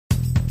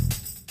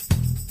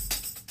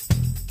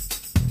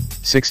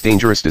6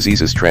 dangerous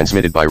diseases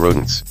transmitted by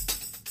rodents.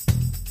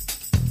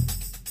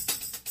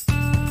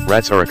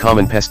 Rats are a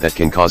common pest that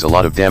can cause a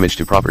lot of damage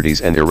to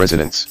properties and their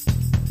residents.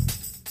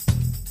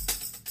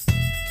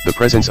 The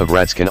presence of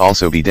rats can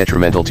also be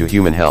detrimental to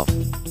human health.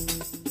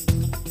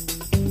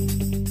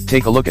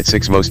 Take a look at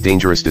 6 most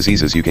dangerous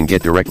diseases you can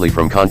get directly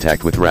from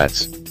contact with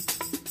rats.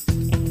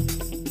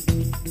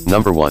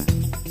 Number 1.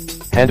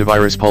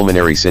 Antivirus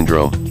pulmonary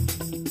syndrome.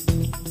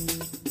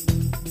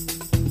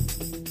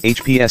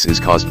 HPS is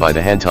caused by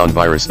the Hanton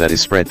virus that is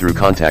spread through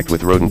contact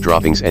with rodent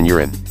droppings and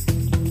urine.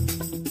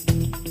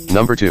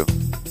 Number 2.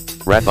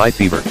 Rat bite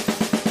fever.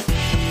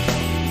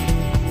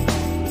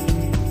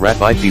 Rat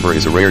bite fever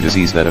is a rare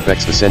disease that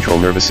affects the central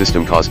nervous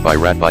system caused by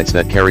rat bites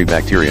that carry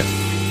bacteria.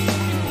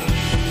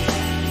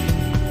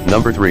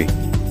 Number 3.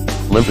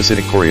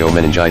 Lymphocytic Choreo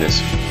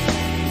meningitis.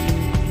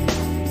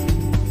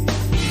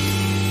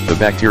 The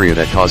bacteria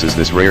that causes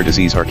this rare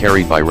disease are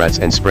carried by rats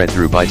and spread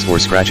through bites or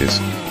scratches.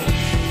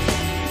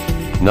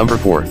 Number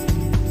 4.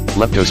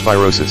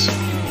 Leptospirosis.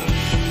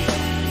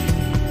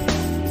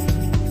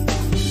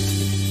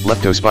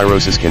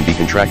 Leptospirosis can be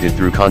contracted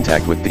through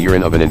contact with the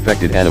urine of an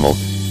infected animal,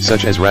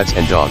 such as rats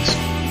and dogs.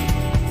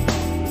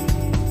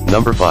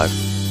 Number 5.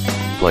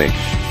 Plague.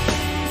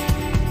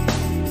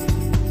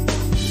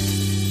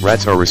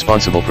 Rats are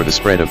responsible for the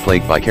spread of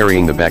plague by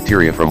carrying the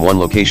bacteria from one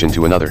location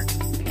to another.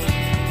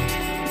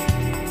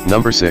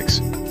 Number 6.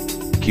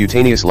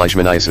 Cutaneous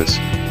Leishmaniasis.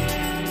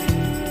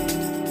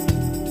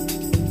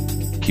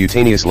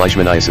 Cutaneous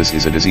Leishmaniasis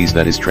is a disease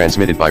that is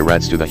transmitted by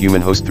rats to the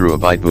human host through a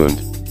bite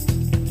wound.